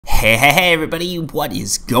Hey everybody, what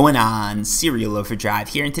is going on? Serial Overdrive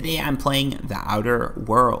here, and today I'm playing the Oujter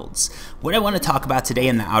Worlds. What I want to talk about today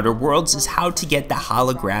in the Oujter Worlds is how to get the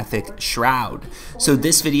Holographic Shroud. So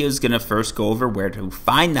this video is going to first go over where to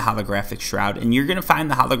find the Holographic Shroud, and you're going to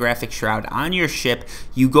find the Holographic Shroud on your ship.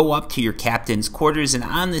 You go up to your captain's quarters, and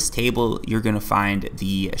on this table you're going to find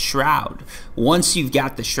the Shroud. Once you've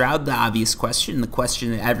got the Shroud, the obvious question, the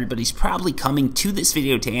question that everybody's probably coming to this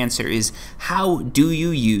video to answer is, how do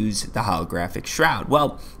you use the Holographic Shroud?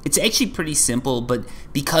 Well, it's actually pretty simple, but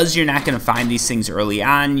because you're not going to find these things early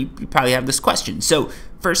on, you probably have this question. So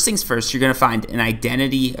first things first, you're going to find an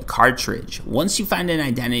identity cartridge. Once you find an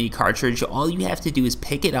identity cartridge, all you have to do is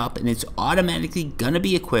pick it up, and it's automatically going to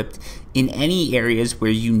be equipped in any areas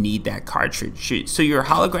where you need that cartridge. So your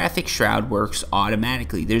Holographic Shroud works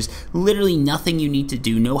automatically. There's literally nothing you need to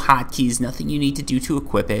do, no hotkeys, nothing you need to do to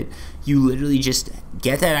equip it. You literally just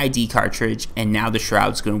get that ID cartridge, and now the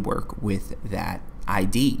Shroud's going to work with that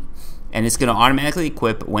ID. And it's going to automatically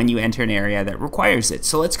equip when you enter an area that requires it.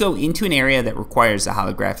 So let's go into an area that requires the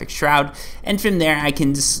Holographic Shroud, and from there I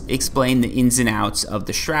can just explain the ins and outs of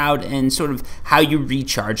the Shroud and sort of how you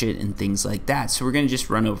recharge it and things like that. So we're going to just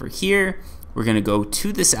run over here. We're going to go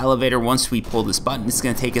to this elevator. Once we pull this button, it's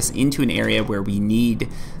going to take us into an area where we need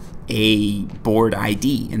a board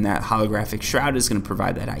ID, and that Holographic Shroud is going to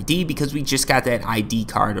provide that ID because we just got that ID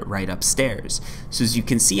card right upstairs. So as you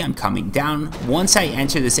can see, I'm coming down. Once I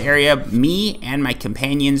enter this area, me and my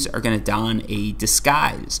companions are going to don a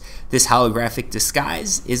disguise. This holographic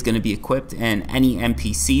disguise is going to be equipped, and any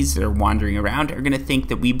NPCs that are wandering around are going to think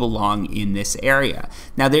that we belong in this area.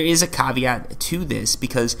 Now there is a caveat to this,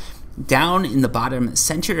 because down in the bottom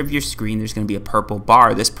center of your screen there's going to be a purple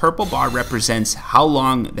bar. This purple bar represents how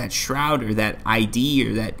long that shroud or that ID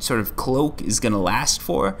or that sort of cloak is going to last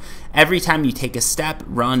for. Every time you take a step,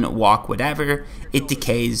 run, walk, whatever, it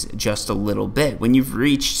decays just a little bit. When you've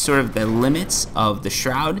reached sort of the limits of the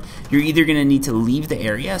shroud, you're either going to need to leave the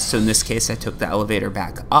area, so in this case I took the elevator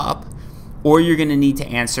back up, or you're going to need to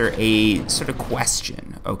answer a sort of question.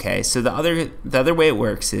 Okay, so the other way it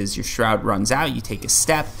works is your shroud runs out, you take a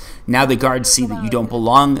step. Now the guards see that you don't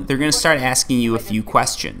belong. They're going to start asking you a few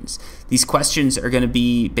questions. These questions are going to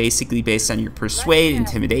be basically based on your persuade,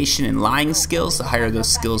 intimidation, and lying skills. The higher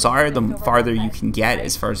those skills are, the farther you can get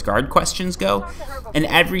as far as guard questions go. And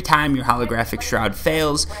every time your Holographic Shroud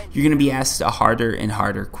fails, you're going to be asked a harder and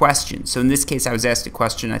harder question. So in this case, I was asked a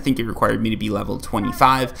question, I think it required me to be level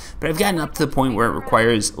 25, but I've gotten up to the point where it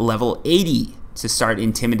requires level 80 to start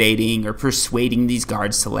intimidating or persuading these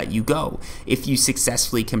guards to let you go. If you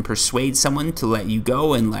successfully can persuade someone to let you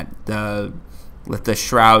go and let the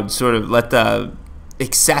shroud sort of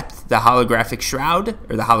accept the Holographic Shroud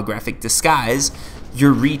or the Holographic Disguise,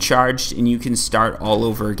 you're recharged and you can start all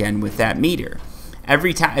over again with that meter.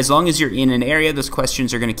 Every time, as long as you're in an area, those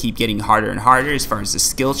questions are going to keep getting harder and harder as far as the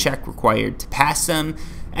skill check required to pass them.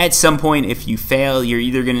 At some point, if you fail, you're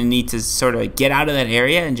either going to need to sort of get out of that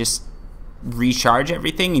area and just recharge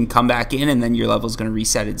everything and come back in, and then your level is going to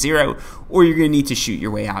reset at 0, or you're going to need to shoot your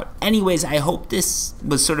way out. Anyways, I hope this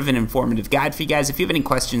was sort of an informative guide for you guys. If you have any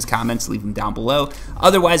questions, comments, leave them down below.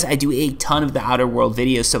 Otherwise, I do a ton of the Oujter World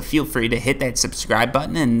videos, so feel free to hit that subscribe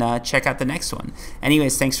button and check out the next one.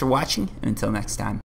 Anyways, thanks for watching, and until next time.